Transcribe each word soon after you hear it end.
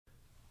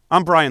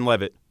I'm Brian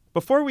Levitt.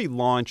 Before we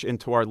launch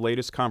into our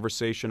latest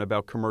conversation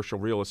about commercial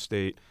real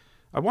estate,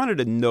 I wanted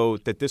to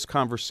note that this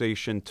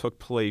conversation took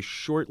place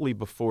shortly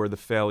before the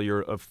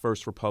failure of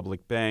First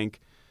Republic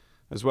Bank,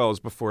 as well as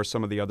before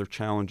some of the other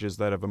challenges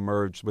that have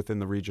emerged within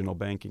the regional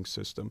banking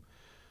system.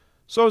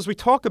 So as we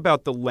talk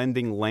about the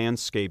lending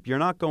landscape, you're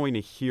not going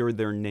to hear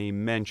their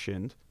name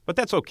mentioned, but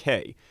that's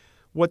okay.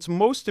 What's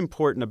most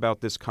important about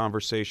this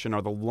conversation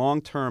are the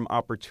long-term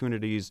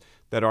opportunities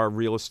that our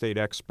real estate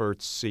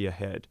experts see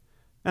ahead.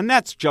 And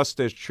that's just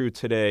as true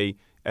today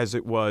as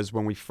it was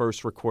when we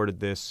first recorded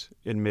this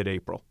in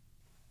mid-April.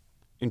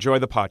 Enjoy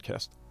the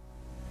podcast.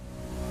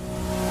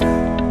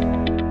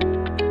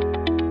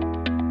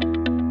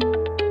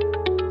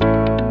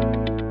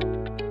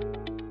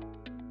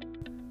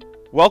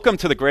 Welcome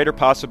to the Greater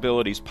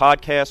Possibilities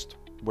podcast,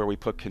 where we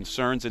put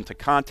concerns into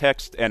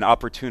context and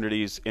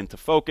opportunities into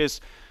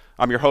focus.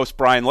 I'm your host,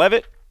 Brian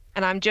Levitt.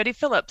 And I'm Jodi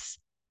Phillips.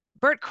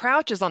 Bert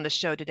Crouch is on the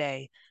show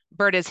today.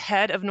 Bert is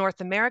head of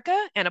North America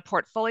and a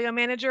portfolio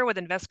manager with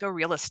Invesco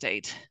Real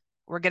Estate.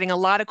 We're getting a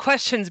lot of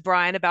questions,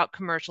 Brian, about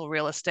commercial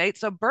real estate,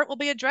 so Bert will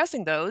be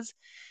addressing those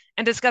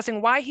and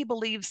discussing why he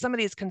believes some of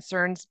these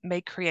concerns may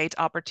create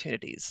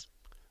opportunities.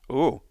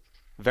 Ooh,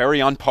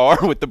 very on par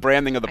with the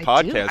branding of the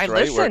podcast, I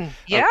right? Listen,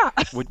 yeah.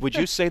 Would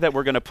you say that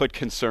we're going to put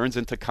concerns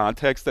into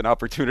context and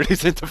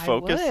opportunities into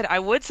focus? I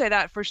would say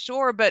that for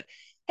sure, but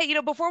hey,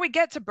 before we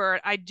get to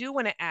Bert, I do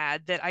want to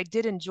add that I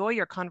did enjoy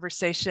your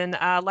conversation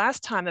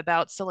last time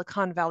about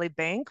Silicon Valley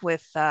Bank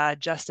with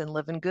Justin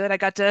Livingood. I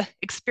got to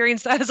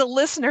experience that as a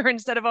listener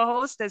instead of a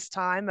host this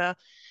time.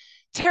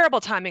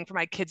 Terrible timing for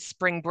my kids'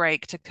 spring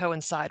break to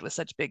coincide with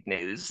such big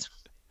news.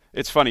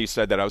 It's funny you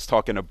said that. I was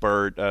talking to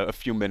Bert a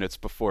few minutes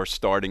before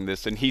starting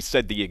this, and he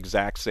said the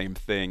exact same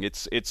thing.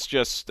 It's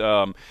just...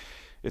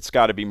 It's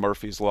got to be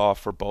Murphy's Law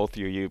for both of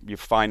you. You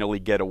finally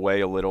get away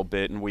a little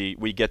bit, and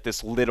we get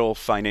this little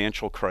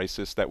financial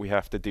crisis that we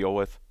have to deal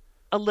with.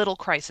 A little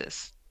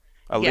crisis.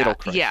 Little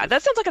crisis. Yeah,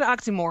 that sounds like an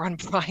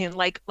oxymoron, Brian.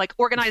 Like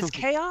organized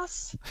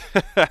chaos?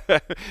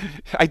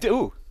 I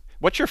do.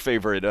 What's your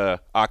favorite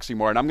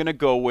oxymoron? I'm going to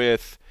go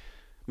with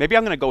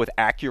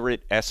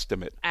accurate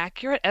estimate.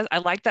 Accurate? I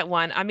like that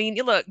one. I mean,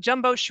 look,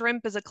 jumbo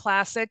shrimp is a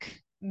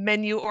classic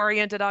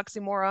menu-oriented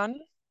oxymoron.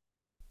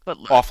 But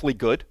look, awfully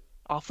good.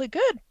 Awfully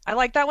good. I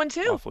like that one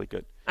too. Awfully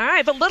good. All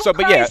right, but little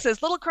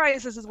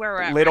crisis is where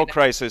we're at. Little right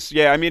crisis.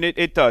 Yeah, I mean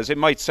it does. It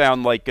might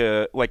sound like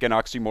an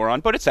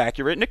oxymoron, but it's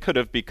accurate, and it could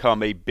have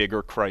become a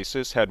bigger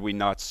crisis had we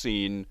not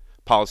seen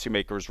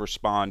policymakers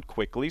respond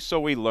quickly. So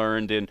we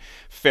learned in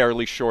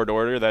fairly short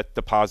order that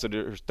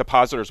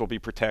depositors will be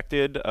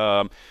protected.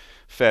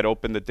 Fed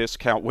opened the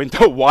discount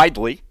window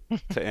widely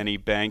to any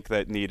bank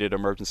that needed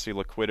emergency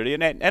liquidity,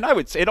 and I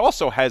would say it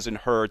also hasn't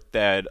hurt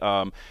that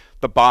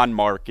the bond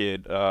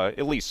market,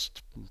 at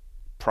least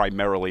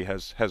primarily,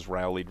 has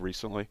rallied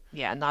recently.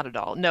 Yeah, not at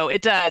all. No,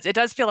 it does. It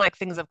does feel like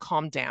things have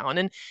calmed down.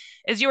 And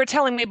as you were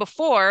telling me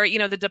before,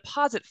 the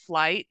deposit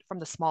flight from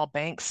the small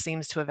banks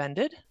seems to have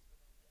ended.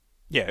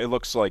 Yeah, it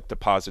looks like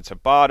deposits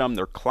have bottomed.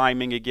 They're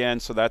climbing again,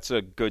 so that's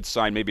a good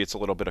sign. Maybe it's a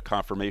little bit of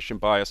confirmation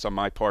bias on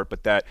my part,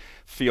 but that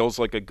feels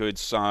like a good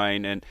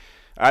sign. And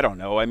I don't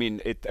know. I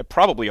mean,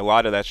 probably a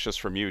lot of that's just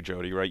from you,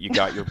 Jodi, right? You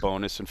got your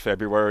bonus in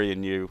February,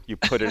 and you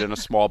put it in a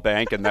small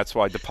bank, and that's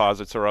why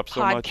deposits are up so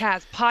much.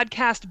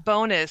 Podcast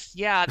bonus.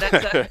 Yeah,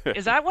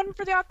 is that one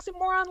for the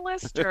oxymoron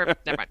list? Or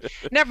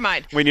never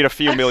mind. We need a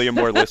few million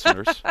more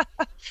listeners.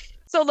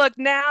 So look,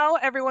 now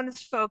everyone is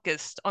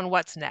focused on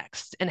what's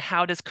next and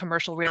how does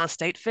commercial real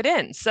estate fit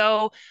in.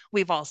 So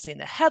we've all seen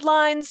the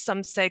headlines.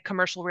 Some say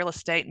commercial real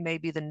estate may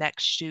be the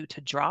next shoe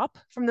to drop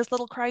from this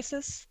little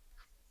crisis.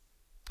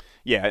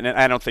 Yeah, and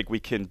I don't think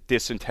we can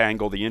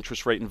disentangle the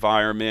interest rate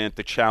environment,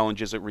 the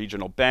challenges at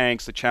regional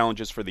banks, the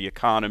challenges for the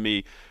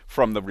economy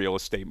from the real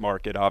estate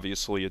market.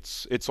 Obviously,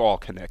 it's all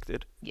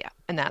connected. Yeah,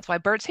 and that's why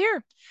Bert's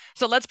here.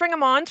 So let's bring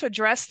him on to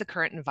address the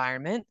current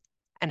environment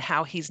and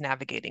how he's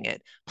navigating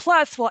it.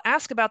 Plus, we'll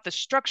ask about the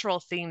structural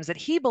themes that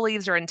he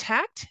believes are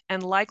intact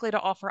and likely to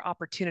offer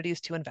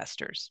opportunities to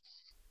investors.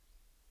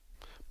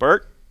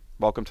 Bert,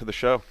 welcome to the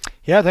show.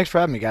 Yeah, thanks for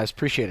having me, guys.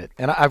 Appreciate it.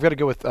 And I've got to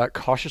go with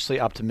cautiously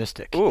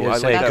optimistic. Ooh, I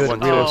like that one.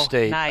 Real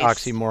estate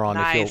oxymoron,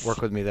 nice. If you'll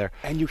work with me there.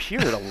 And you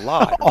hear it a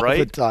lot, all right?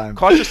 All the time.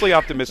 Cautiously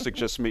optimistic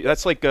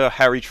that's like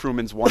Harry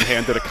Truman's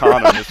one-handed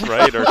economist,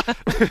 right?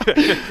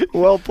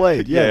 Well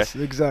played. Yes,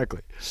 yeah.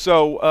 Exactly.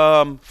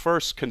 So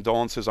first,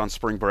 condolences on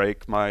spring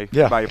break. My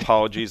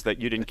apologies that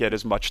you didn't get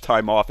as much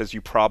time off as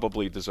you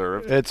probably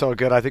deserved. It's all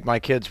good. I think my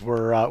kids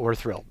were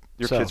thrilled.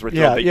 Your kids were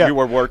thrilled that you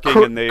were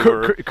working and they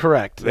were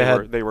correct.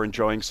 They were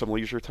enjoying some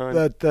leisure time.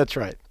 That's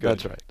right. Good.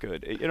 That's right.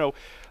 Good.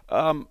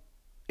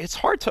 it's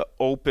hard to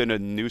open a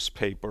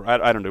newspaper.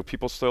 I don't know.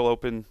 People still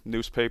open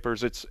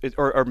newspapers.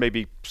 Or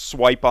maybe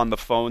swipe on the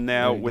phone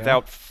now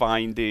without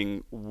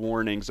finding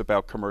warnings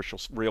about commercial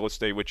real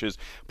estate, which is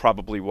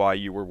probably why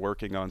you were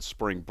working on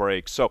spring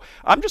break. So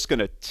I'm just going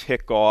to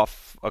tick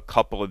off a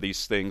couple of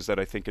these things that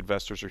I think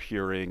investors are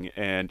hearing,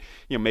 and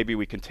maybe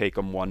we can take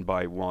them one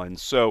by one.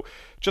 So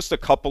just a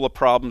couple of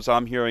problems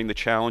I'm hearing: the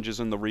challenges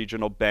in the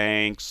regional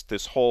banks,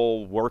 this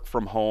whole work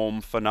from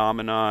home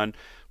phenomenon,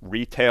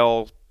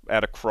 retail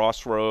at a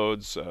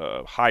crossroads,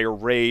 higher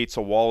rates,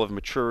 a wall of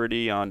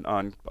maturity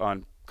on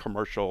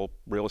commercial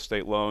real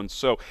estate loans.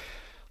 So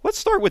let's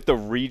start with the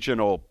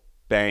regional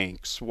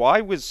banks. Why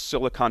was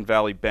Silicon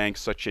Valley Bank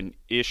such an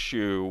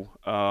issue,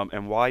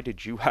 and why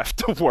did you have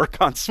to work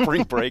on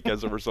spring break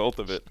as a result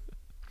of it?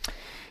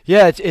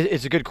 Yeah,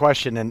 it's a good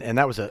question, and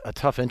that was a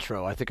tough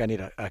intro. I think I need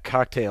a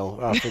cocktail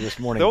for this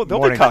morning.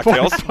 There'll be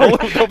cocktails. There'll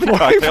be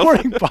cocktails.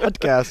 Morning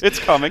podcast. It's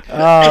coming.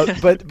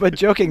 But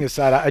joking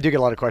aside, I do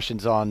get a lot of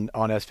questions on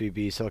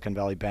SVB, Silicon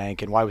Valley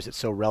Bank, and why was it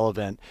so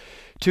relevant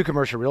to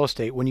commercial real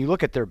estate? When you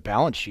look at their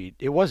balance sheet,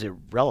 it was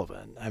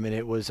irrelevant. I mean,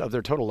 it was of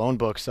their total loan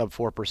book, sub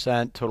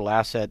 4%, total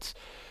assets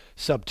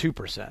sub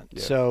 2%.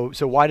 Yeah.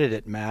 So why did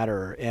it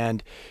matter?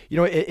 And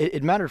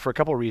it mattered for a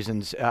couple of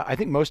reasons. I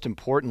think most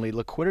importantly,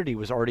 liquidity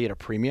was already at a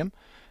premium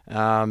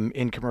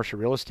in commercial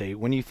real estate.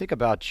 When you think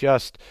about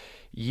just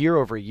year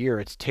over year,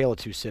 it's tale of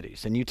two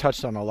cities. And you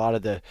touched on a lot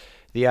of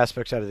the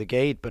aspects out of the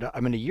gate. But I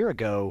mean, a year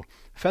ago,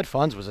 Fed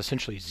funds was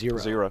essentially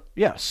zero.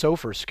 Yeah,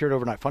 SOFR, secured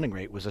overnight funding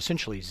rate, was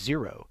essentially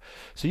zero.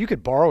 So you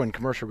could borrow in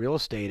commercial real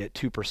estate at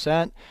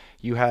 2%.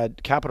 You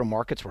had capital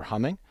markets were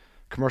humming.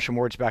 Commercial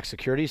mortgage-backed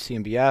securities,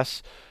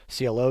 CMBS,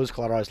 CLOs,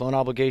 collateralized loan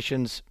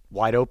obligations,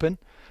 wide open.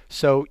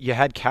 So you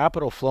had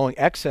capital flowing,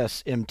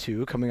 excess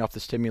M2 coming off the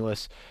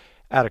stimulus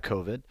out of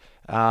COVID.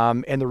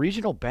 And the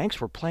regional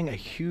banks were playing a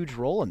huge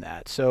role in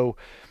that. So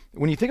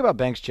when you think about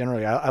banks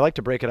generally, I like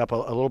to break it up a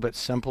little bit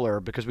simpler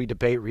because we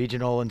debate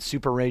regional and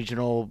super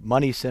regional,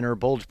 money center,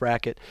 bulge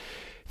bracket.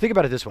 Think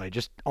about it this way: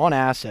 just on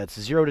assets,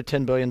 0 to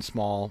 10 billion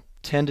small,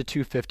 10 to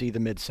 250 the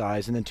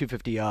mid-size, and then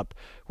 250 up,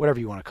 whatever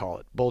you want to call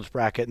it, bulge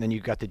bracket, and then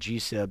you've got the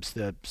GSIBs,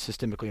 the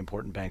systemically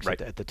important banks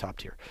at the top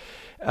tier.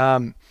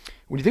 When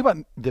you think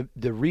about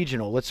the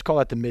regional, let's call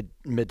that the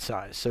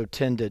mid-size, so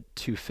 10 to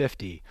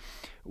 250.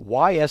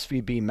 Why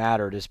SVB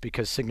mattered is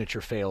because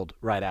Signature failed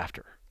right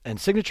after. And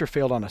Signature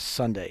failed on a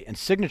Sunday, and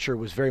Signature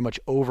was very much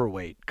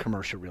overweight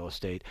commercial real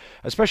estate,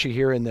 especially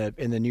here in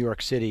the New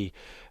York City,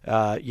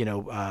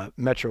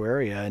 metro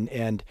area,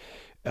 and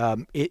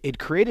it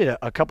created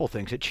a couple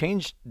things. It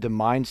changed the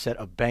mindset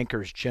of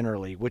bankers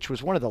generally, which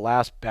was one of the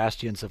last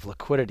bastions of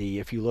liquidity.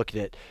 If you looked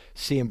at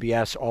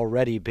CMBS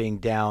already being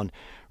down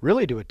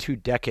really to a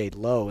 2-decade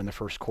low in the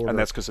first quarter. And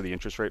that's because of the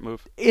interest rate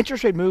move?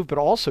 Interest rate move, but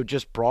also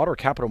just broader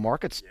capital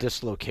markets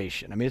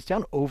dislocation. I mean, it's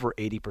down over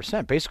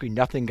 80%. Basically,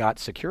 nothing got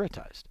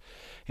securitized.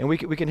 And we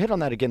can hit on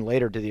that again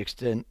later to the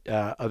extent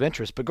of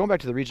interest. But going back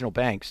to the regional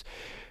banks,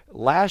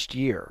 last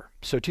year,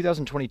 so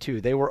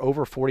 2022, they were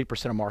over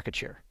 40% of market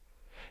share.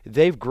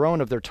 They've grown,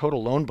 of their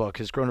total loan book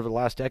has grown over the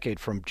last decade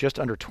from just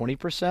under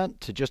 20%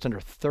 to just under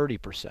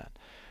 30%.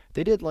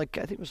 They did I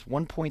think it was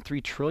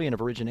 1.3 trillion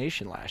of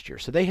origination last year.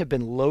 So they have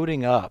been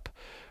loading up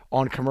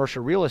on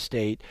commercial real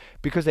estate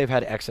because they've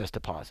had excess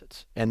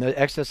deposits. And the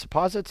excess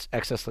deposits,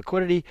 excess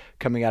liquidity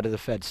coming out of the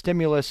Fed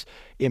stimulus,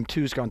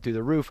 M2's gone through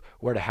the roof,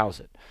 where to house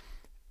it.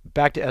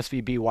 Back to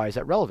SVB, why is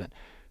that relevant?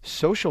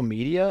 Social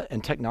media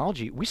and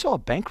technology, we saw a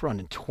bank run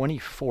in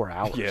 24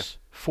 hours. Yeah.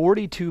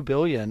 42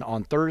 billion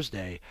on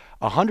Thursday,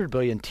 100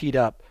 billion teed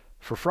up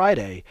for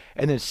Friday,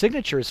 and then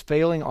Signature is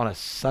failing on a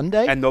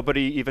Sunday. And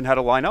nobody even had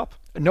a line up?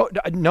 No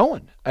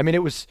one. I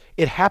mean,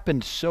 it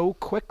happened so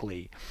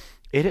quickly.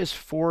 It has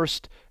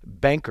forced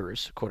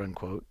bankers, quote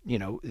unquote,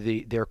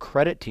 their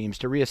credit teams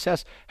to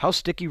reassess how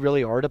sticky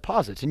really are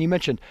deposits. And you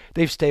mentioned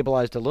they've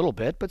stabilized a little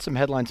bit, but some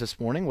headlines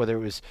this morning, whether it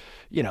was,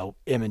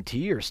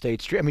 M&T or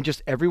State Street, I mean,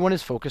 just everyone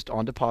is focused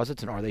on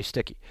deposits and are they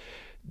sticky?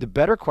 The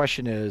better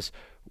question is,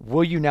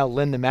 will you now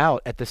lend them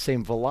out at the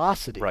same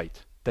velocity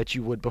that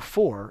you would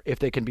before if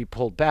they can be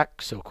pulled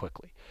back so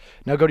quickly?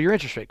 Now go to your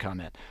interest rate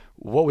comment.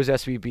 What was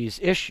SVB's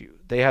issue?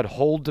 They had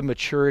hold to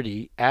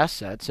maturity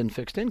assets and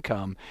fixed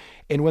income,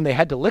 and when they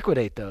had to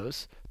liquidate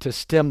those to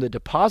stem the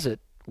deposit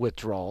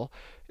withdrawal,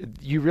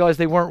 you realize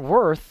they weren't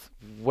worth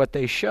what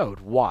they showed.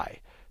 Why?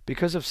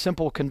 Because of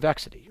simple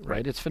convexity,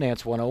 right? It's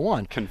Finance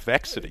 101.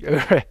 Convexity.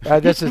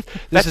 This is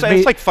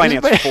me. Like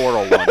Finance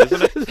 401,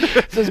 isn't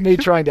it? This is me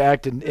trying to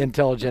act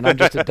intelligent. I'm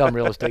just a dumb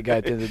real estate guy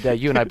at the end of the day.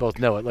 You and I both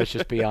know it. Let's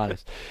just be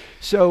honest.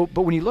 So,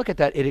 but when you look at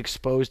that, it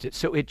exposed it.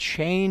 So it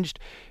changed.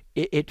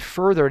 It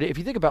furthered. If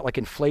you think about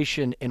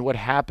inflation and what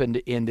happened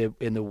in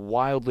the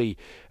wildly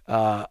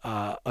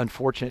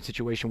unfortunate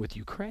situation with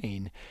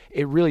Ukraine,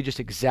 it really just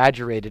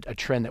exaggerated a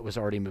trend that was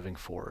already moving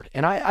forward.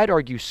 And I'd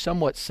argue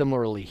somewhat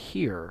similarly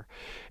here,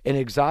 an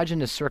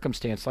exogenous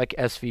circumstance like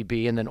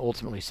SVB and then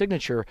ultimately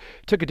Signature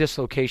took a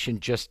dislocation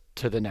just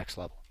to the next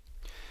level.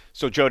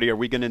 So Jodi, are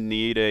we going to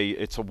need a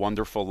 "It's a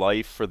Wonderful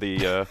Life" for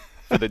the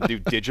new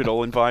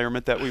digital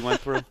environment that we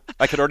went through?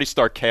 I could already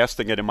start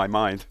casting it in my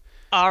mind.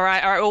 All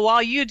right, all right. Well,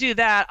 while you do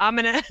that, I'm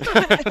gonna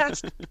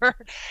ask for,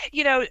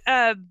 you know,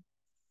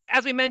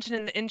 as we mentioned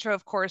in the intro,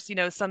 of course,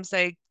 some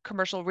say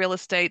commercial real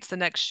estate's the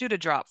next shoe to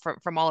drop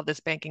from all of this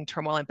banking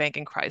turmoil and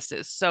banking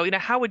crisis. So,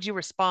 how would you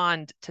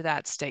respond to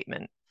that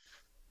statement?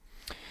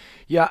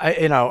 Yeah,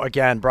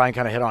 again, Brian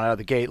kind of hit on it out of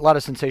the gate. A lot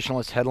of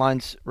sensationalist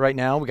headlines right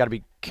now. We got to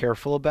be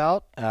careful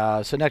about.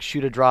 So next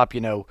shoe to drop,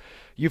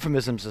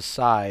 euphemisms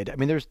aside, I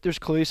mean, there's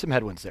clearly some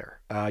headwinds there.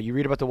 You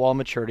read about the wall of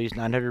maturities,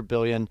 900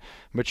 billion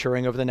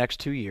maturing over the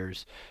next 2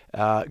 years.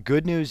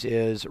 Good news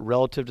is,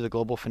 relative to the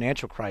global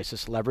financial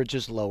crisis, leverage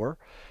is lower.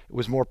 It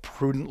was more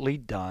prudently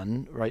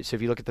done, right? So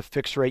if you look at the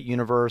fixed rate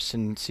universe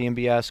and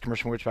CMBS,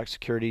 commercial mortgage-backed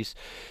securities,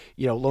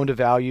 loan to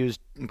values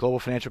in global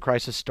financial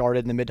crisis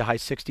started in the mid to high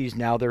 60s.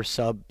 Now they're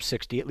sub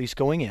 60, at least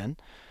going in.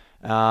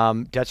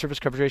 Debt service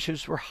coverage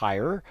ratios were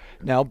higher.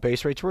 Now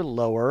base rates were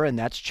lower, and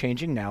that's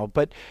changing now.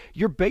 But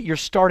your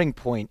starting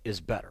point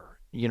is better.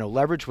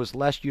 Leverage was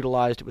less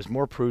utilized. It was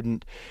more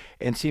prudent,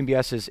 and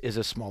CMBS is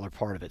a smaller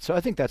part of it. So I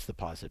think that's the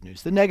positive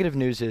news. The negative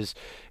news is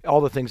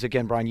all the things,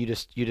 again, Brian, you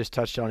just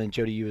touched on, and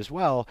Jodi, you as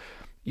well.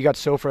 You got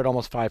SOFR at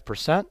almost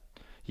 5%.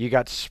 You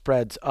got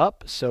spreads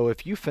up. So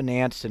if you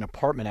financed an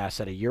apartment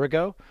asset a year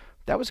ago,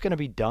 that was going to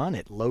be done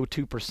at low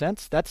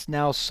 2%. That's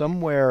now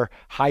somewhere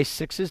high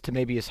 6s to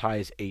maybe as high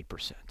as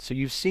 8%. So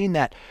you've seen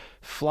that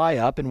fly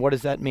up. And what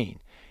does that mean?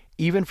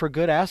 Even for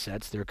good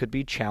assets, there could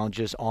be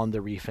challenges on the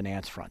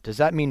refinance front. Does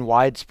that mean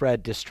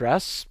widespread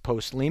distress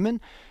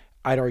post-Lehman?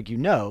 I'd argue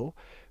no.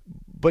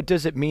 But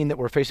does it mean that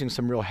we're facing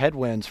some real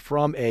headwinds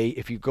from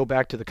if you go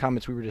back to the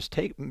comments we were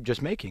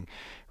just making,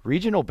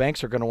 regional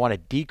banks are going to want to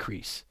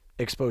decrease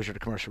exposure to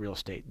commercial real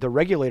estate. The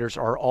regulators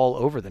are all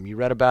over them. You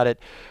read about it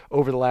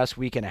over the last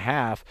week and a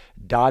half.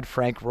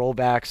 Dodd-Frank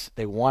rollbacks.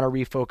 They want to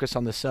refocus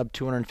on the sub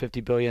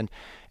 250 billion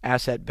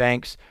asset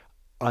banks.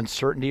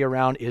 Uncertainty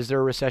around, is there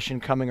a recession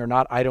coming or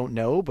not? I don't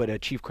know, but a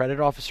chief credit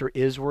officer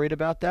is worried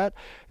about that.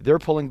 They're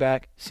pulling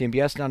back.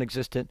 CMBS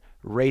non-existent,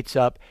 rates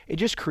up. It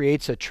just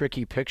creates a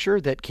tricky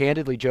picture that,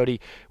 candidly, Jodi,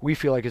 we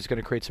feel like is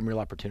going to create some real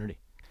opportunity.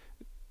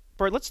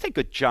 Bert, let's take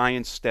a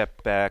giant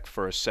step back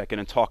for a second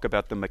and talk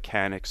about the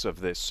mechanics of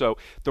this. So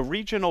the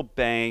regional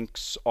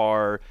banks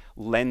are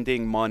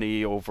lending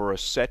money over a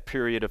set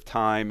period of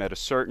time at a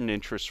certain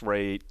interest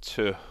rate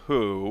to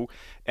who,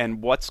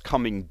 and what's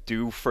coming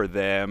due for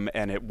them,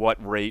 and at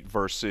what rate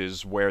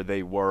versus where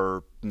they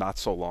were not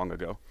so long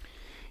ago?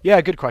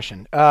 Yeah, good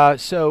question.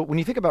 So when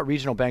you think about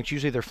regional banks,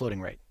 usually they're floating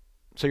rate.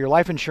 So your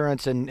life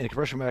insurance and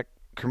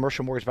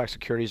commercial mortgage-backed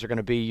securities are going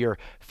to be your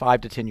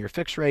 5 to 10-year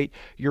fixed rate.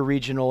 Your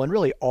regional and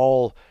really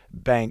all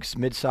banks,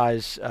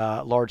 mid-size,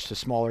 large to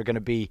small, are going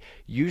to be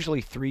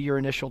usually 3-year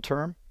initial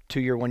term,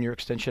 2-year, 1-year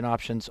extension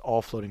options,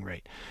 all floating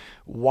rate.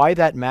 Why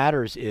that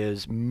matters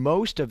is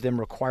most of them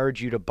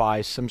required you to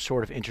buy some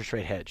sort of interest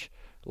rate hedge.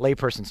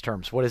 Layperson's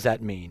terms, what does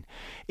that mean?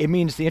 It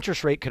means the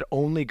interest rate could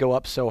only go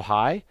up so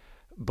high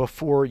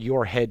before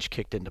your hedge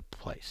kicked into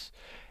place.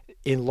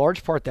 In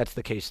large part, that's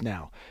the case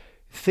now.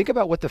 Think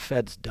about what the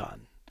Fed's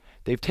done.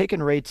 They've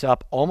taken rates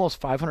up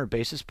almost 500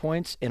 basis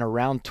points in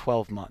around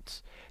 12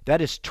 months.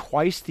 That is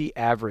twice the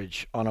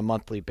average on a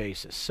monthly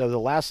basis. So the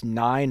last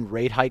 9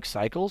 rate hike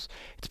cycles,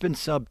 it's been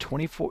sub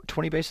 20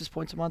 basis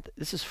points a month.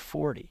 This is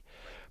 40.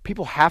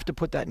 People have to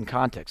put that in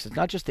context. It's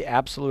not just the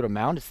absolute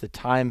amount, it's the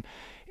time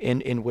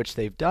in which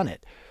they've done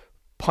it.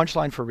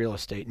 Punchline for real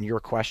estate, and your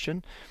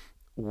question,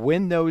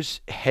 when those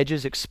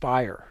hedges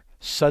expire,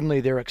 suddenly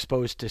they're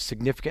exposed to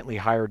significantly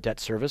higher debt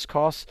service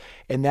costs,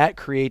 and that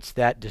creates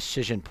that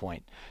decision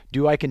point.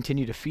 Do I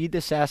continue to feed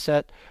this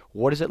asset?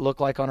 What does it look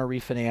like on a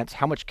refinance?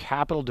 How much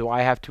capital do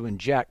I have to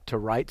inject to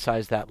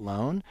right-size that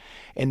loan?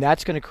 And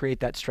that's going to create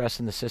that stress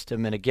in the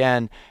system. And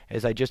again,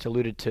 as I just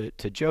alluded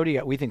to Jodi,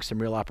 we think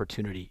some real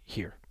opportunity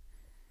here.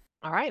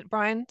 All right,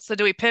 Brian. So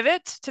do we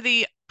pivot to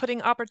the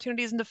putting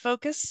opportunities into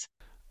focus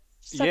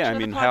section Yeah, I of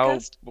the mean,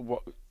 podcast?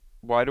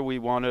 why do we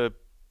want to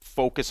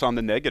focus on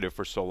the negative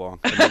for so long?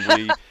 I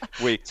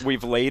mean,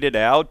 we've laid it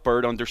out.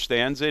 Bert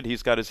understands it.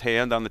 He's got his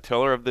hand on the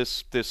tiller of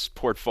this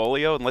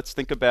portfolio, and let's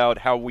think about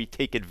how we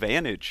take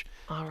advantage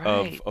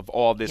of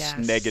all this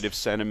negative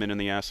sentiment in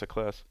the asset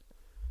class.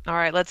 All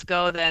right, let's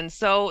go then.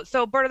 So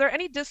Bert, are there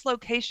any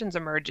dislocations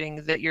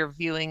emerging that you're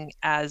viewing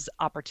as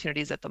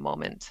opportunities at the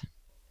moment?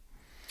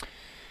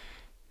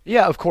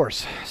 Yeah, of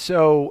course.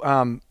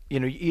 So,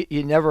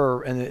 you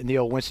never, and the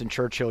old Winston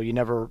Churchill, you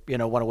never,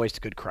 want to waste a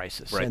good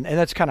crisis. Right. And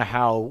that's kind of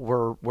how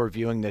we're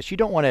viewing this. You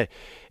don't want to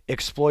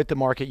exploit the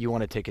market. You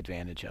want to take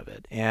advantage of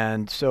it.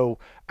 And so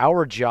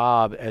our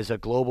job as a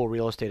global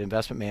real estate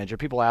investment manager,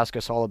 people ask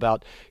us all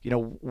about,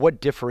 what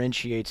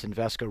differentiates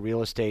Invesco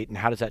real estate and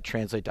how does that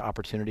translate to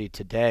opportunity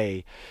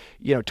today?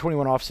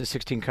 21 offices,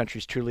 16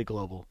 countries, truly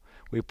global.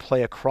 We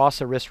play across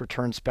the risk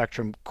return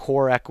spectrum,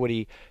 core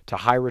equity to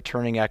high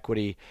returning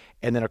equity,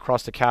 and then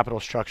across the capital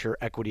structure,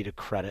 equity to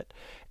credit.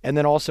 And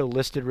then also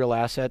listed real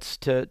assets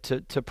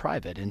to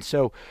private. And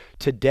so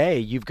today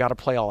you've got to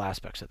play all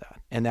aspects of that.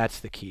 And that's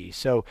the key.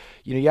 So,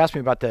 you asked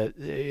me about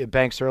the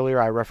banks earlier.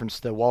 I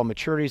referenced the wall of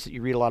maturities that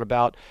you read a lot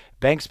about.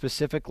 Banks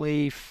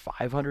specifically,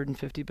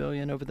 $550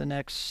 billion over the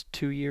next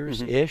 2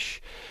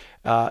 years-ish.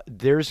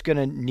 There's going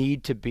to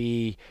need to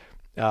be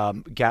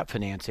gap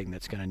financing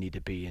that's going to need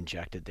to be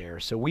injected there.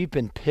 So we've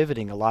been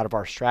pivoting a lot of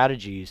our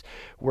strategies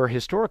where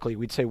historically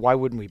we'd say, why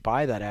wouldn't we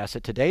buy that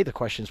asset? Today, the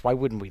question is, why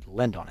wouldn't we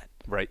lend on it?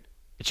 Right.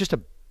 It's just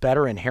a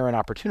better inherent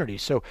opportunity.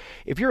 So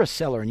if you're a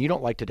seller and you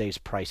don't like today's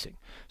pricing,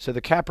 so the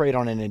cap rate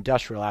on an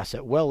industrial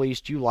asset, well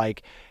leased, you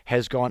like,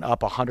 has gone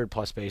up 100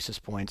 plus basis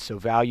points. So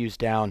value's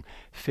down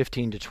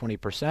 15 to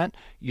 20%.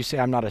 You say,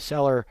 I'm not a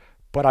seller,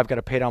 but I've got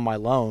to pay down my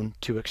loan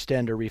to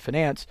extend or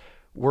refinance.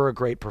 We're a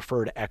great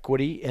preferred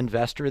equity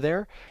investor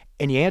there.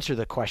 And you answer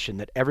the question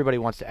that everybody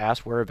wants to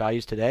ask, where are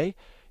values today?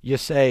 You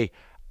say,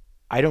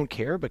 I don't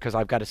care because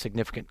I've got a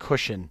significant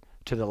cushion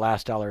to the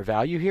last dollar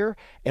value here,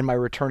 and my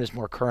return is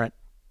more current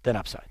than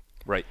upside.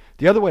 Right.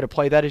 The other way to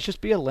play that is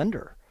just be a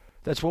lender.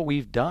 That's what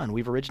we've done.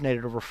 We've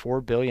originated over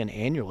 $4 billion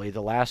annually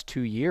the last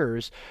 2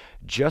 years,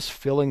 just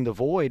filling the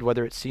void,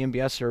 whether it's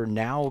CMBS or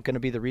now going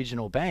to be the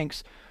regional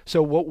banks.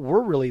 So what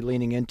we're really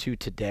leaning into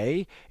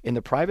today in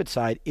the private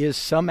side is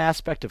some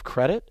aspect of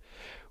credit.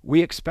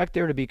 We expect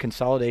there to be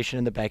consolidation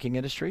in the banking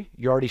industry.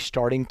 You're already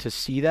starting to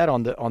see that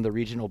on the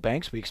regional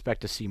banks. We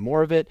expect to see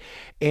more of it,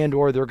 and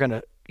or they're going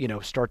to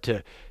start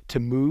to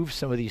move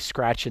some of these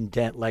scratch and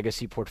dent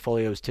legacy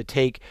portfolios to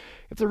take,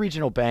 if the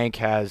regional bank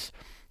has,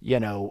 20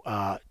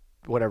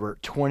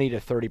 to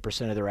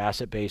 30% of their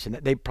asset base, and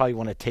they probably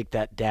want to take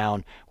that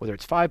down, whether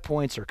it's 5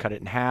 points or cut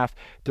it in half.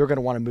 They're going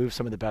to want to move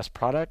some of the best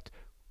product.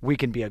 We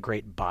can be a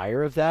great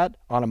buyer of that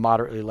on a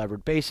moderately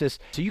levered basis.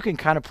 So you can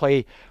kind of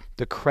play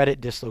the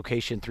credit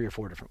dislocation 3 or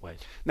 4 different ways.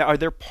 Now, are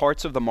there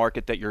parts of the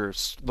market that you're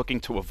looking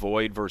to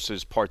avoid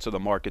versus parts of the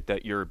market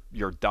that you're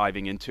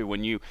diving into?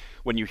 When you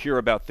hear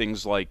about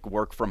things like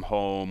work from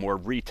home or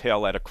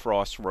retail at a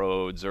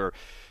crossroads or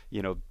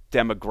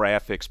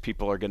demographics,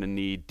 people are going to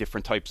need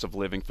different types of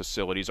living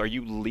facilities. Are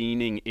you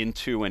leaning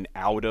into and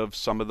out of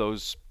some of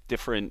those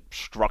different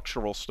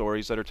structural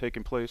stories that are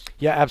taking place?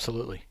 Yeah,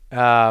 absolutely.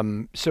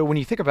 So when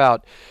you think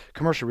about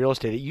commercial real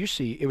estate,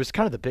 it was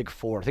kind of the big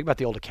four. Think about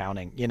the old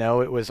accounting.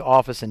 It was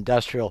office,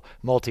 industrial,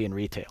 multi, and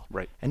retail.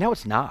 Right. And now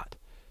it's not.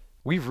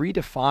 We've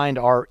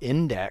redefined our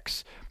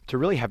index to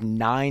really have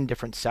 9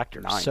 different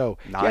sectors.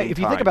 If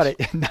you think about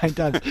it, 9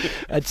 times,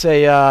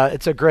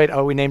 it's a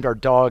great. We named our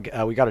dog.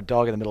 We got a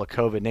dog in the middle of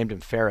COVID. Named him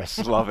Ferris.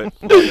 Love it.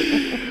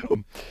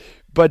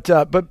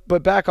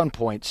 But back on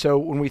point. So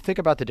when we think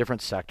about the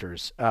different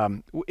sectors,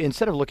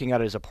 instead of looking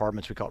at it as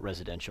apartments, we call it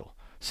residential.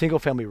 Single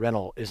family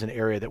rental is an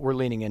area that we're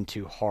leaning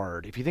into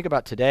hard. If you think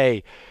about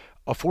today,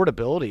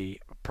 affordability,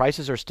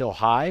 prices are still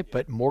high,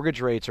 but mortgage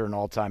rates are an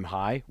all-time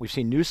high. We've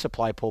seen new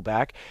supply pull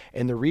back,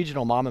 and the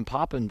regional mom and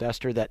pop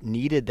investor that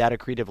needed that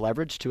accretive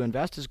leverage to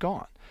invest is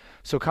gone.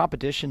 So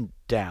competition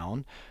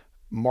down,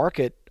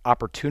 market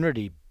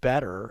opportunity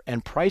better,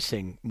 and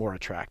pricing more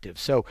attractive.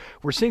 So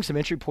we're seeing some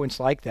entry points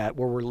like that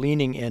where we're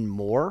leaning in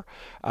more.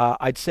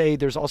 I'd say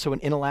there's also an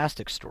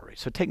inelastic story.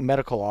 So take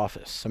medical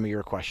office, some of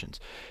your questions.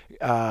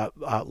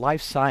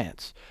 Life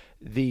science.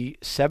 The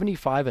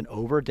 75 and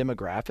over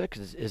demographic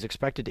is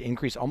expected to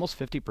increase almost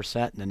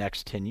 50% in the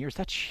next 10 years.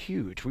 That's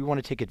huge. We want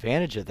to take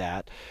advantage of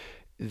that.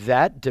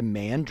 That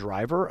demand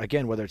driver,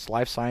 again, whether it's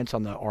life science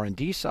on the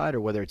R&D side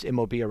or whether it's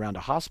MOB around a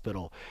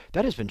hospital,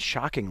 that has been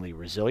shockingly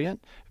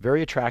resilient,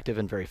 very attractive,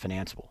 and very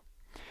financeable.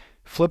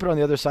 Flip it on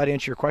the other side,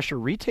 answer your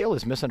question. Retail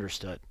is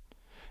misunderstood.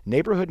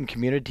 Neighborhood and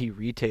community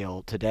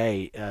retail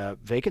today,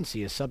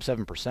 vacancy is sub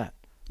 7%.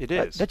 It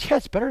is.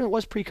 It's better than it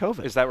was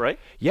pre-COVID. Is that right?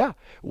 Yeah.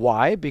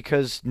 Why?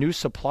 Because new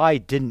supply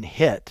didn't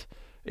hit.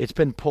 It's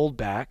been pulled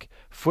back.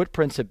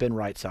 Footprints have been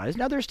right-sized.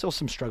 Now, there's still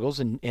some struggles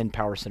in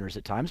power centers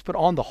at times, but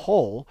on the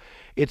whole,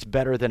 it's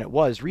better than it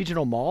was.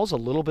 Regional malls, a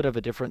little bit of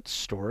a different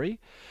story.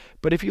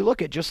 But if you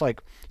look at just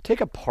like, take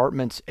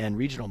apartments and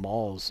regional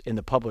malls in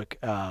the public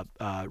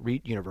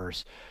REIT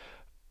universe,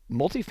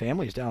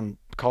 multifamily is down,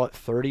 call it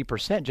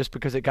 30%, just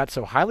because it got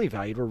so highly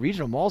valued, where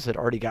regional malls had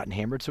already gotten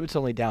hammered, so it's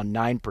only down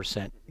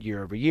 9%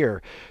 year over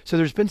year. So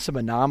there's been some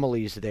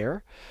anomalies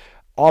there.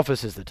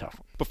 Office is the tough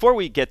one. Before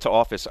we get to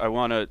office, I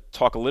want to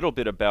talk a little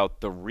bit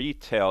about the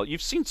retail.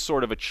 You've seen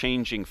sort of a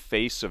changing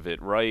face of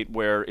it, right?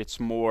 Where it's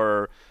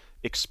more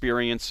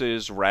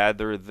experiences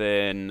rather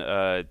than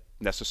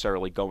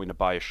necessarily going to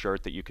buy a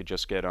shirt that you could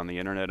just get on the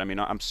internet. I mean,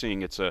 I'm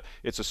seeing it's a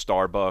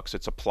Starbucks,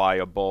 it's a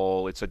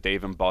Pliable, it's a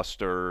Dave &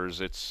 Buster's,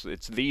 it's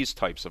these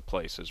types of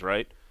places,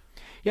 right?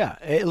 Yeah,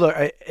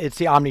 it's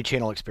the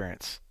omni-channel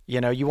experience.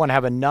 You want to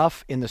have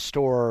enough in the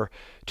store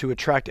to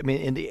attract. I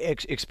mean, in the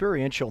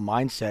experiential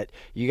mindset,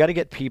 you got to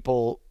get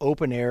people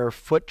open air,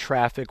 foot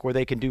traffic, where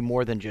they can do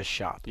more than just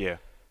shop. Yeah.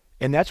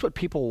 And that's what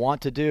people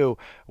want to do,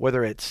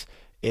 whether it's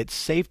it's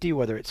safety,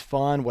 whether it's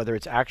fun, whether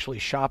it's actually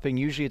shopping.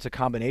 Usually it's a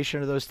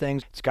combination of those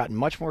things. It's gotten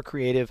much more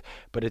creative,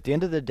 but at the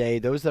end of the day,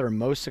 those that are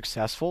most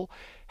successful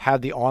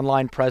have the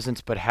online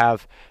presence but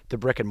have the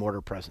brick and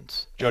mortar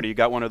presence. Jodi, you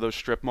got one of those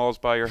strip malls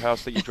by your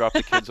house that you drop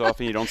the kids off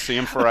and you don't see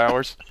them for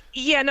hours?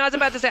 Yeah, no, I was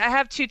about to say, I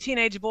have 2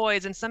 teenage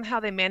boys, and somehow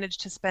they manage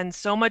to spend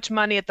so much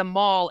money at the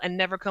mall and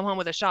never come home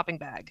with a shopping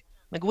bag.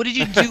 Like, what did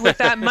you do with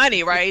that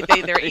money, right?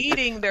 They're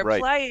eating, they're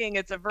playing.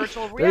 It's a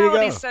virtual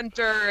reality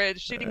center. It's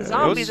shooting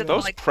zombies.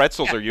 Those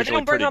pretzels are usually they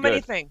don't bring pretty home good.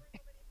 anything.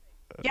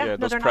 Yeah, no,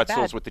 those they're not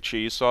pretzels bad. with the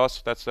cheese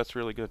sauce, that's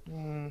really good.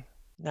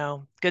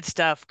 No, good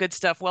stuff. Good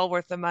stuff. Well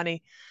worth the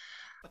money.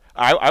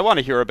 I want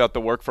to hear about the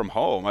work from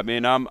home. I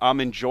mean, I'm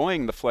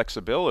enjoying the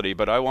flexibility,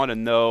 but I want to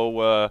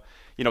know,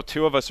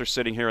 2 of us are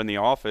sitting here in the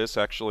office.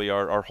 Actually,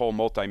 our whole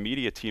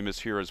multimedia team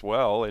is here as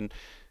well. And,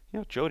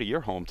 Jodi,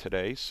 you're home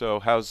today. So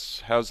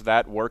how's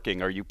that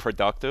working? Are you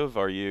productive?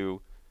 Are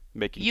you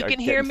making You can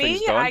hear me.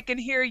 things done? I can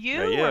hear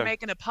you. Yeah. We're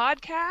making a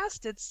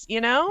podcast. It's,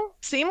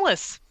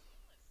 seamless.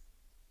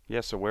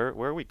 Yeah, so where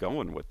are we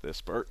going with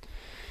this, Bert?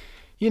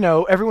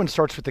 Everyone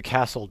starts with the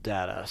Castle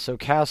data. So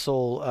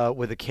Castle,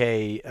 with a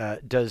K,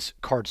 does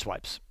card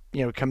swipes.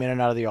 Come in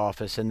and out of the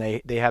office, and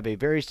they have a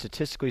very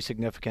statistically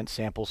significant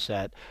sample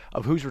set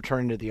of who's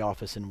returning to the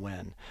office and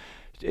when.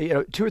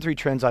 2 or 3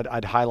 trends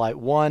I'd highlight.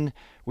 One,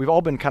 we've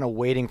all been kind of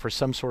waiting for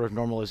some sort of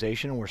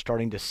normalization, and we're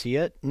starting to see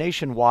it.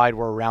 Nationwide,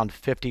 we're around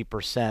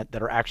 50%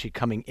 that are actually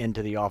coming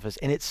into the office,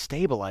 and it's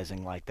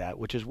stabilizing like that,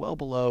 which is well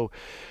below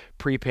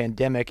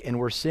pre-pandemic. And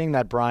we're seeing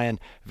that, Brian,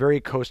 very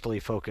coastally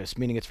focused,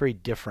 meaning it's very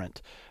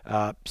different.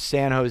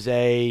 San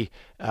Jose,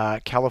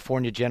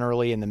 California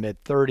generally in the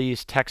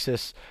mid-30s,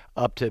 Texas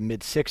up to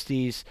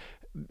mid-60s,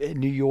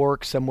 New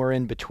York somewhere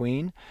in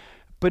between,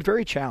 but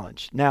very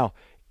challenged. Now,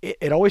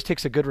 it always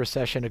takes a good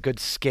recession, a good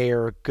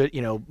scare, good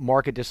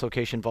market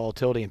dislocation,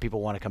 volatility, and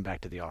people want to come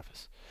back to the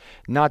office.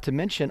 Not to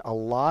mention, a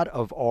lot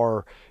of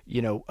our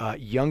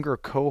younger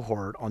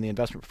cohort on the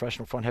investment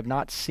professional front have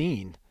not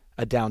seen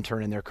a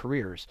downturn in their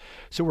careers,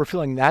 so we're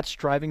feeling that's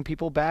driving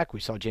people back. We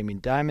saw Jamie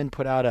Dimon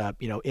put out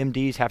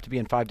MDs have to be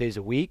in 5 days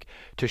a week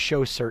to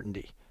show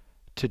certainty,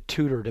 to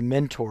tutor, to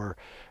mentor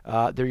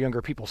their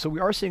younger people. So we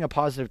are seeing a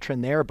positive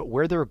trend there, but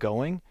where they're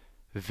going,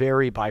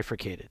 very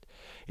bifurcated.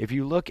 If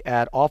you look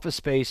at office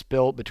space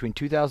built between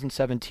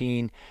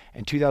 2017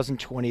 and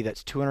 2020,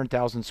 that's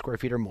 200,000 square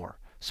feet or more.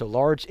 So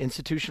large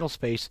institutional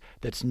space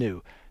that's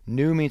new.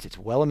 New means it's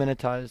well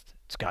amenitized.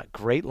 It's got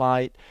great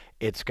light.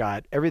 It's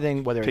got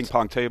everything, whether Ping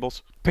pong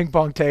tables,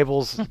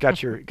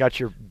 got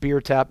your beer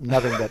tap,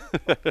 nothing that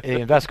the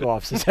Invesco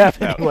offices have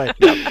anyway.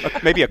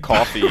 Maybe a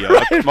coffee,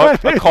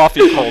 a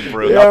coffee cold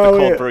brew, not the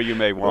cold brew you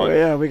may want.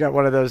 Yeah, we got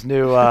one of those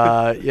new,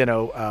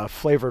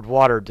 flavored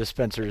water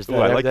dispensers.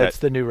 That's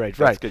the new rate,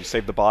 right? That's good. You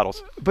save the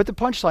bottles. But the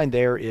punchline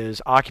there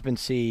is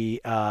occupancy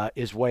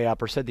is way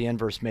up, or said the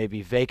inverse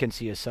maybe.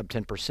 Vacancy is sub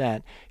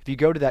 10%. If you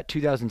go to that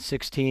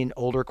 2016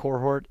 older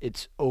cohort,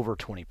 it's over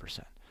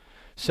 20%.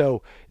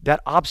 So that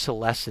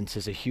obsolescence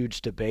is a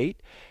huge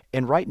debate.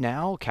 And right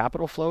now,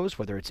 capital flows,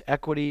 whether it's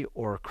equity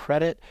or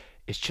credit,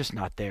 it's just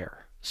not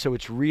there. So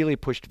it's really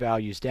pushed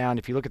values down.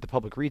 If you look at the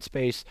public REIT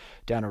space,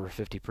 down over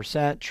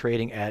 50%,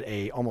 trading at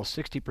a almost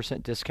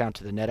 60% discount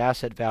to the net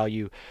asset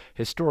value,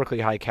 historically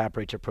high cap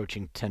rates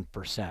approaching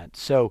 10%.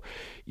 So,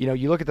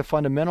 you look at the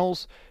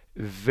fundamentals,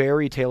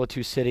 very tale of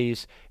 2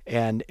 cities,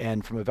 and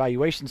from a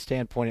valuation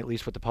standpoint, at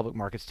least what the public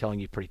market's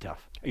telling you, pretty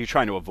tough. Are you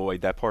trying to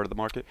avoid that part of the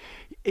market?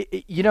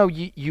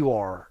 You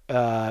are.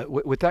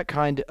 With that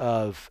kind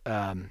of,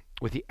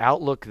 with the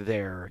outlook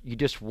there, you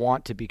just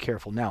want to be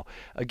careful. Now,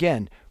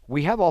 again,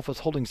 we have office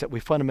holdings that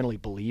we fundamentally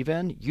believe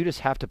in. You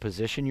just have to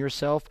position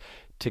yourself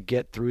to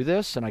get through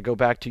this. And I go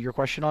back to your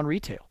question on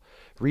retail.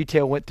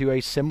 Retail went through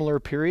a similar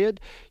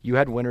period. You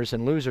had winners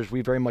and losers.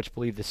 We very much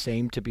believe the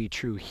same to be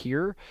true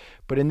here.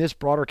 But in this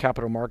broader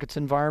capital markets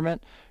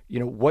environment,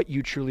 what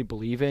you truly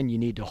believe in, you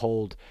need to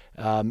hold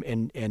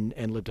and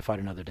live to fight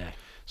another day.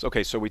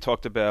 So we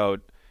talked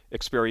about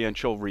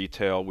experiential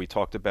retail. We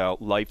talked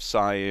about life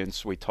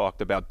science. We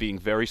talked about being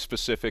very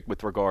specific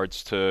with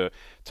regards to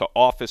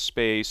office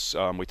space.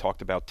 We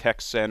talked about tech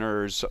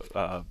centers,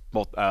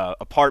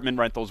 apartment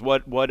rentals.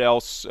 What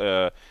else?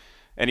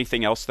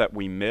 Anything else that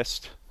we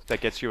missed that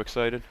gets you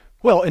excited?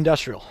 Well,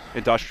 industrial.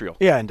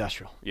 Yeah,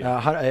 industrial.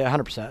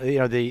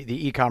 100%.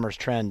 The e-commerce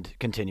trend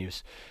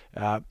continues.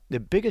 The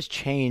biggest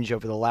change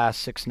over the last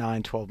 6,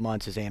 9, 12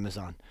 months is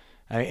Amazon.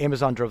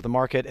 Amazon drove the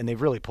market, and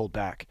they've really pulled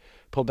back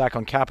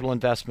on capital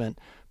investment,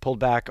 pulled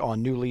back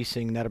on new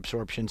leasing, net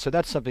absorption. So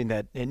that's something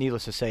that,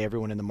 needless to say,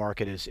 everyone in the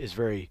market is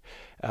very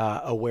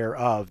aware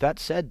of. That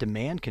said,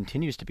 demand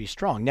continues to be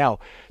strong. Now,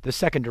 the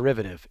second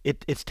derivative,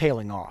 it's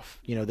tailing off.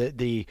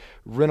 The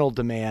rental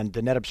demand,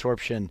 the net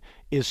absorption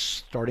is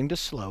starting to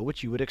slow,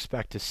 which you would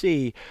expect to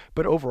see,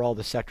 but overall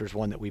the sector is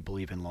one that we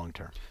believe in long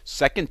term.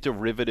 Second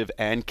derivative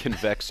and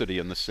convexity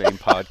in the same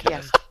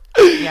podcast.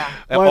 Yeah.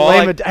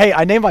 Hey,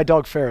 I named my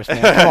dog Ferris,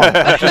 man. Come on.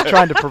 I'm just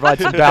trying to provide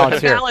some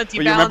balance here. You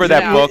remember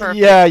that book?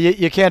 Yeah,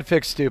 you can't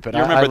fix stupid.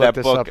 You remember that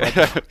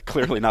book?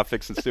 Clearly not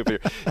fixing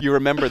stupid. You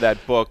remember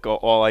that book,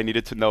 All I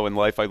Needed to Know in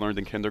Life I Learned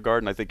in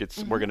Kindergarten? I think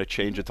we're going to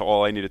change it to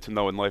All I Needed to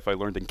Know in Life I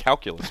Learned in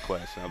Calculus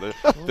class now.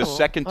 The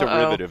second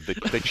derivative,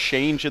 the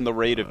change in the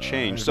rate of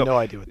change. I have no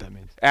idea what that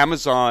means.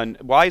 Amazon,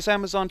 why is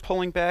Amazon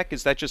pulling back?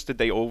 Is that just did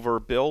they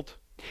overbuild?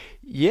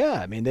 Yeah,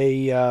 I mean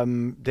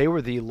they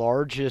were the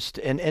largest,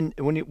 and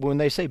when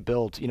they say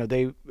built,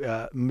 they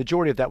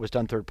majority of that was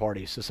done third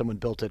party, so someone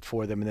built it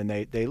for them and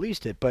then they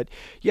leased it. But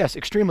yes,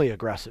 extremely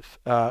aggressive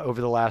over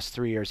the last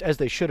 3 years, as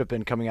they should have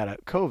been coming out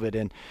of COVID.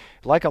 And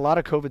like a lot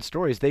of COVID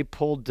stories, they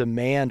pulled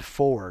demand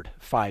forward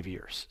 5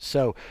 years.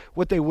 So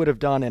what they would have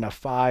done in a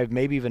 5,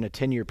 maybe even a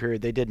 10-year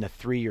period, they did in a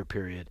 3-year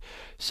period.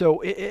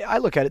 So I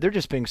look at it, they're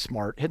just being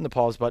smart, hitting the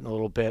pause button a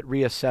little bit,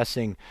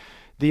 reassessing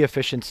the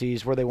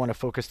efficiencies, where they want to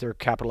focus their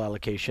capital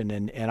allocation,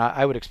 and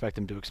I would expect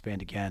them to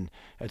expand again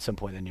at some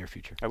point in the near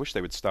future. I wish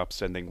they would stop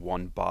sending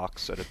one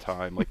box at a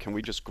time. Like, can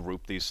we just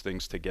group these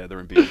things together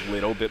and be a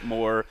little bit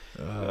more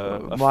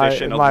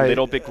efficient, a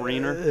little bit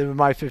greener?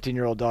 My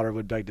 15-year-old daughter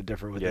would beg to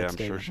differ with that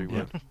statement. Sure she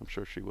would. I'm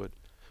sure she would.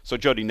 So,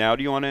 Jodi, now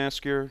do you want to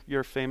ask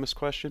your famous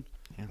question?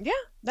 Yeah.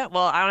 Well,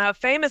 I don't know how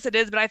famous it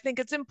is, but I think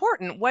it's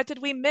important. What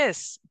did we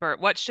miss, Bert?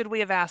 What should we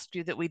have asked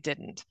you that we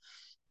didn't?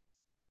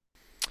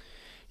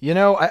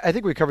 I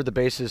think we covered the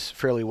bases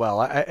fairly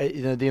well.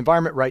 The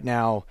environment right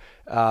now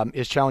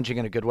is challenging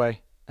in a good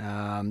way.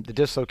 The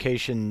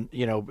dislocation,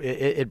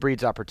 it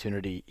breeds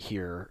opportunity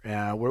here.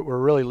 We're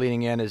really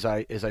leaning in, as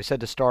I said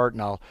to start,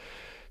 and I'll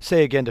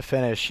say again to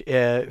finish,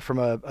 from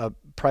a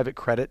private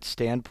credit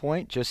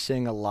standpoint, just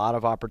seeing a lot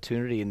of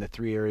opportunity in the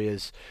 3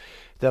 areas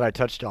that I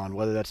touched on,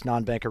 whether that's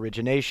non-bank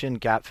origination,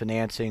 gap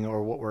financing,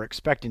 or what we're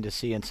expecting to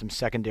see in some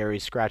secondary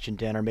scratch and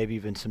dent, or maybe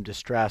even some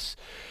distress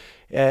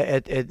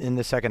in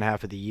the second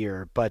half of the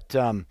year. But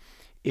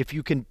if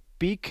you can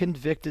be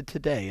convicted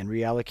today and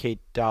reallocate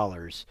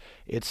dollars,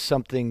 it's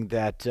something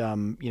that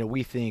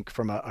we think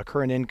from a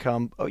current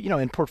income,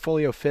 and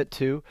portfolio fit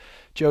too,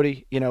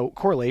 Jodi.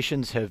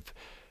 Correlations have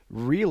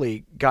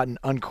really gotten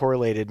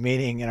uncorrelated,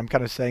 meaning, and I'm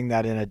kind of saying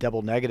that in a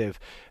double negative.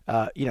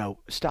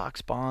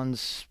 Stocks,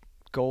 bonds,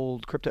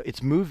 gold, crypto,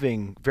 it's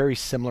moving very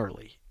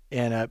similarly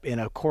in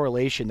a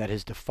correlation that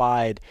has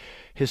defied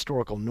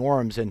historical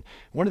norms. And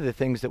one of the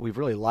things that we've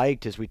really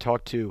liked is we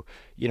talk to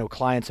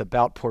clients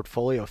about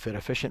portfolio fit,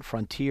 efficient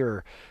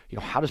frontier.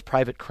 How does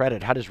private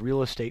credit, how does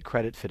real estate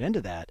credit fit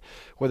into that?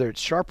 Whether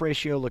it's Sharpe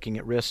ratio, looking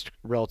at risk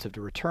relative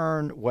to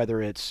return,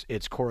 whether it's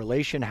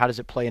correlation, how does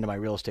it play into my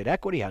real estate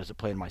equity, how does it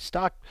play in my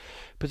stock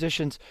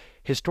positions?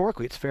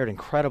 Historically, it's fared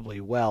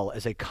incredibly well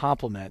as a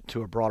complement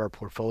to a broader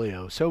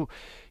portfolio. So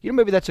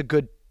maybe that's a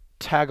good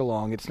tag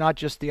along. It's not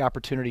just the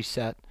opportunity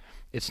set.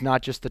 It's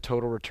not just the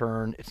total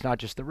return. It's not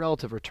just the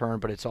relative return,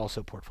 but it's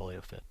also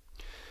portfolio fit.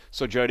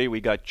 So, Jodi,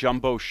 we got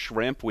jumbo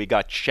shrimp. We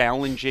got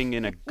challenging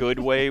in a good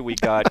way. We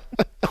got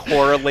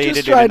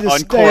correlated in an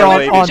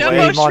uncorrelated way.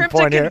 Jumbo shrimp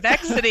to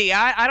convexity.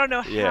 I don't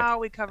know how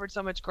we covered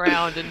so much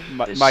ground.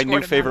 My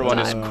new favorite one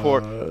is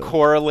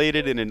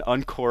correlated in an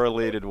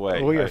uncorrelated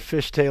way. We are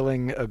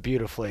fishtailing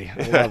beautifully.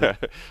 I love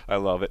it. I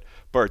love it.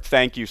 Bert,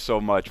 thank you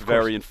so much.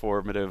 Very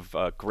informative.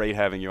 Great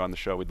having you on the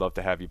show. We'd love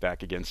to have you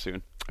back again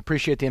soon.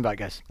 Appreciate the invite,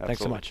 guys. Absolutely.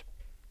 Thanks so much.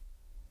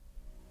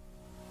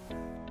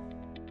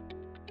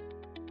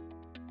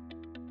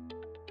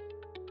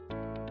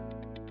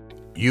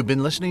 You've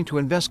been listening to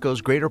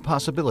Invesco's Greater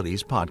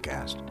Possibilities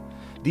podcast.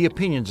 The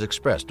opinions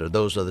expressed are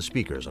those of the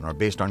speakers and are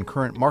based on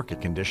current market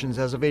conditions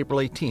as of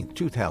April 18,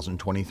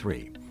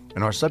 2023,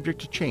 and are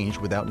subject to change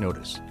without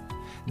notice.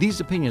 These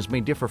opinions may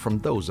differ from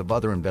those of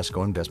other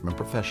Invesco investment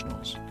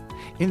professionals.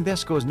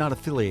 Invesco is not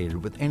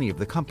affiliated with any of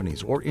the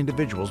companies or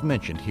individuals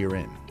mentioned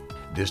herein.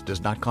 This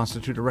does not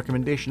constitute a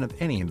recommendation of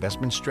any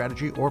investment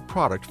strategy or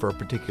product for a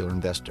particular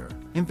investor.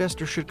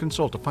 Investors should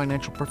consult a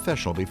financial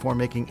professional before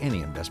making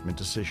any investment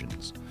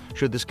decisions.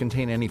 Should this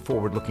contain any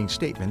forward-looking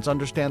statements,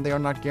 understand they are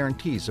not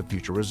guarantees of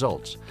future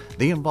results.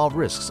 They involve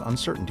risks,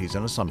 uncertainties,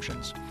 and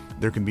assumptions.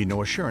 There can be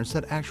no assurance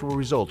that actual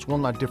results will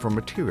not differ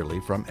materially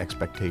from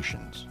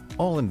expectations.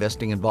 All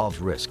investing involves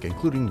risk,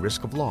 including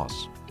risk of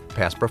loss.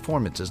 Past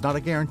performance is not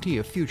a guarantee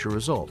of future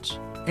results.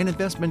 An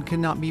investment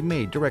cannot be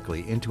made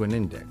directly into an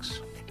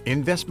index.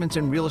 Investments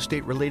in real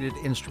estate-related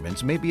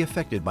instruments may be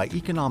affected by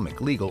economic,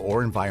 legal,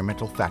 or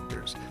environmental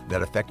factors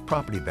that affect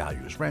property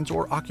values, rents,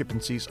 or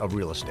occupancies of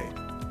real estate.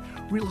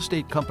 Real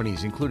estate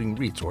companies, including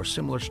REITs or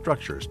similar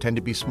structures, tend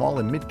to be small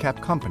and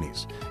mid-cap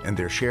companies, and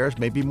their shares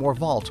may be more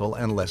volatile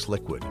and less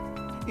liquid.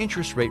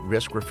 Interest rate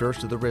risk refers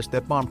to the risk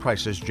that bond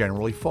prices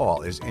generally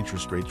fall as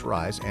interest rates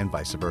rise and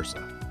vice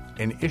versa.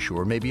 An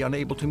issuer may be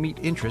unable to meet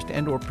interest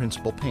and/or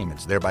principal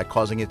payments, thereby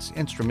causing its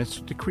instruments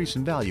to decrease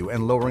in value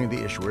and lowering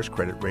the issuer's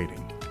credit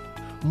rating.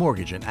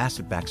 Mortgage and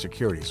asset-backed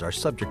securities are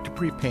subject to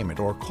prepayment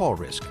or call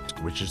risk,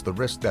 which is the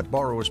risk that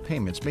borrowers'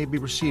 payments may be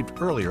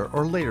received earlier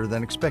or later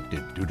than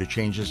expected due to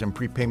changes in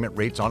prepayment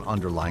rates on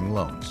underlying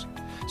loans.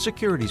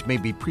 Securities may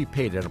be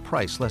prepaid at a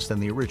price less than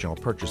the original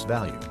purchase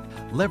value.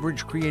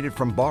 Leverage created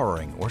from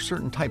borrowing or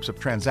certain types of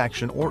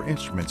transaction or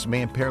instruments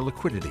may impair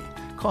liquidity,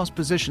 cause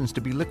positions to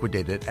be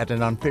liquidated at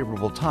an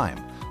unfavorable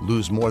time,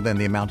 lose more than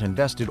the amount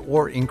invested,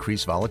 or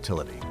increase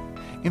volatility.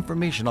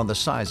 Information on the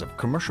size of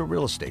commercial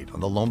real estate on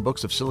the loan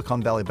books of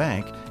Silicon Valley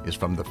Bank is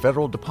from the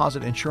Federal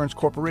Deposit Insurance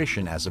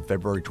Corporation as of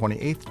February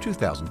 28,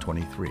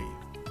 2023.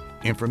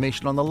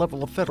 Information on the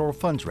level of federal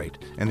funds rate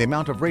and the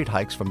amount of rate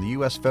hikes from the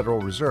U.S. Federal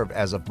Reserve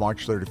as of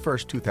March 31,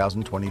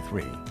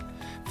 2023.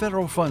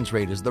 Federal funds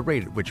rate is the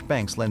rate at which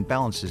banks lend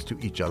balances to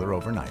each other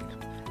overnight.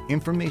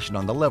 Information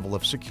on the level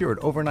of secured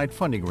overnight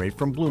funding rate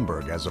from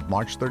Bloomberg as of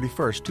March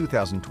 31,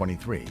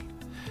 2023.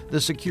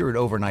 The secured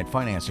overnight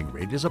financing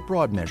rate is a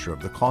broad measure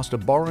of the cost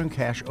of borrowing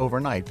cash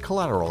overnight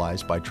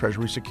collateralized by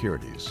Treasury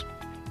securities.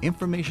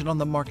 Information on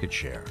the market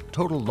share,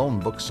 total loan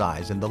book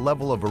size, and the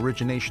level of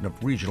origination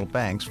of regional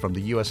banks from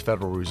the U.S.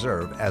 Federal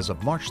Reserve as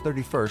of March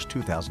 31,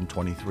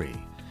 2023.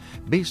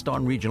 Based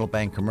on regional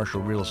bank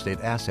commercial real estate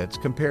assets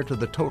compared to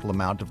the total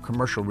amount of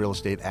commercial real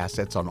estate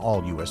assets on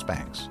all U.S.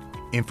 banks.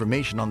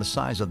 Information on the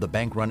size of the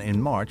bank run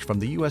in March from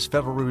the U.S.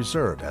 Federal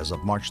Reserve as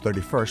of March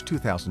 31,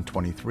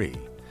 2023.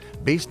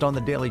 Based on the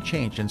daily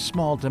change in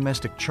small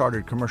domestic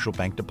chartered commercial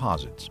bank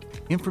deposits.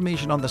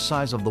 Information on the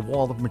size of the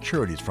wall of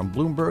maturities from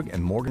Bloomberg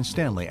and Morgan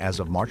Stanley as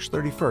of March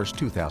 31,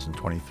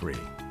 2023.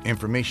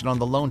 Information on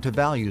the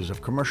loan-to-values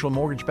of commercial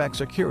mortgage-backed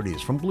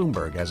securities from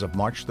Bloomberg as of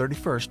March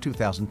 31,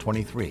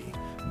 2023.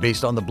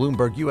 Based on the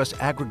Bloomberg U.S.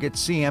 Aggregate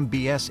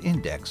CMBS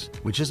Index,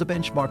 which is a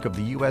benchmark of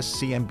the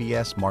U.S.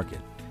 CMBS market.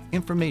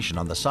 Information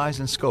on the size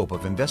and scope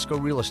of Invesco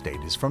Real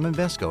Estate is from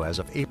Invesco as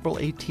of April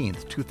 18,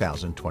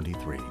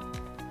 2023.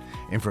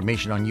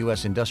 Information on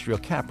U.S. industrial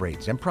cap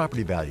rates and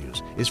property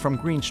values is from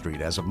Green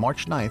Street as of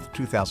March 9,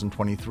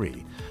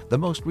 2023, the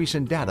most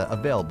recent data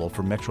available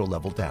for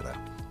metro-level data.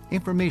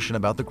 Information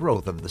about the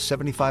growth of the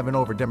 75 and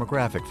over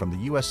demographic from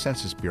the U.S.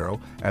 Census Bureau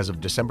as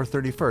of December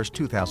 31,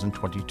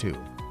 2022.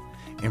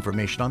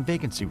 Information on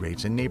vacancy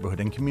rates in neighborhood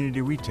and community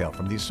retail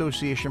from the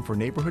Association for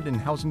Neighborhood and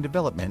Housing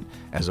Development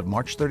as of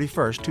March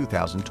 31,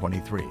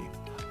 2023.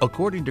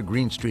 According to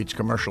Green Street's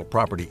Commercial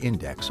Property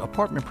Index,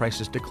 apartment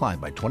prices declined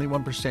by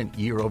 21%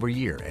 year over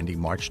year ending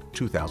March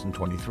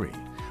 2023,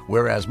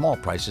 whereas mall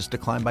prices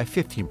declined by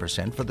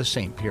 15% for the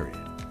same period.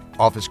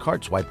 Office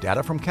card swipe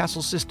data from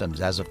Castle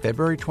Systems as of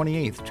February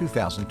 28,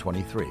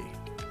 2023.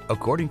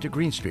 According to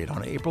Green Street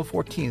on April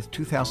 14,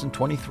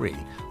 2023,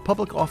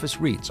 public office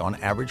REITs on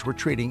average were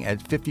trading at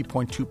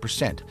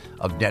 50.2%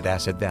 of net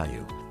asset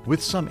value,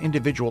 with some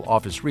individual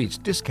office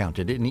REITs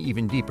discounted in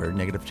even deeper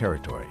negative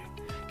territory.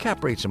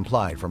 Cap rates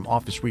implied from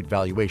office REIT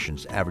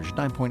valuations averaged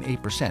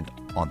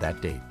 9.8% on that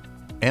date.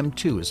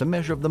 M2 is a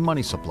measure of the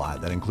money supply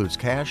that includes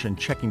cash and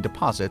checking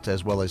deposits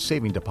as well as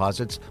saving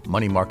deposits,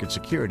 money market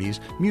securities,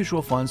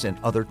 mutual funds, and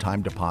other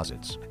time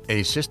deposits.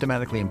 A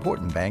systematically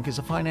important bank is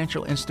a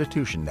financial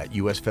institution that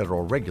U.S.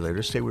 federal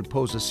regulators say would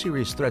pose a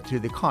serious threat to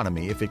the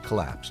economy if it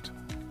collapsed.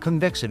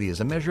 Convexity is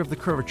a measure of the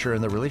curvature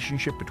in the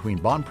relationship between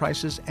bond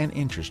prices and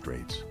interest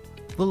rates.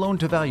 The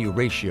loan-to-value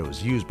ratio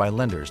is used by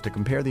lenders to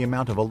compare the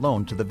amount of a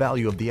loan to the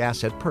value of the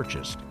asset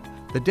purchased.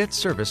 The debt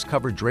service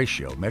coverage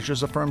ratio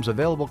measures a firm's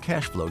available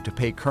cash flow to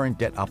pay current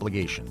debt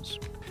obligations.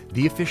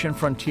 The efficient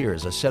frontier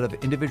is a set of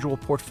individual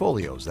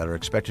portfolios that are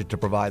expected to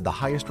provide the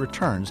highest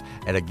returns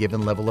at a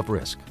given level of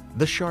risk.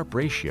 The Sharpe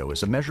ratio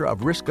is a measure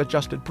of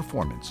risk-adjusted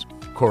performance.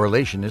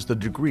 Correlation is the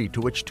degree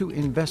to which two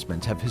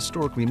investments have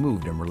historically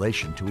moved in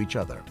relation to each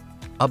other.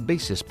 A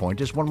basis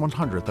point is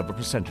 1/100th of a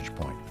percentage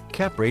point.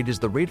 Cap rate is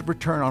the rate of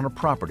return on a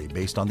property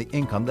based on the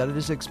income that it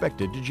is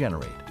expected to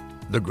generate.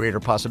 The Greater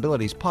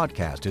Possibilities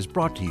podcast is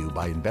brought to you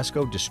by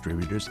Invesco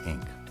Distributors,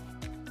 Inc.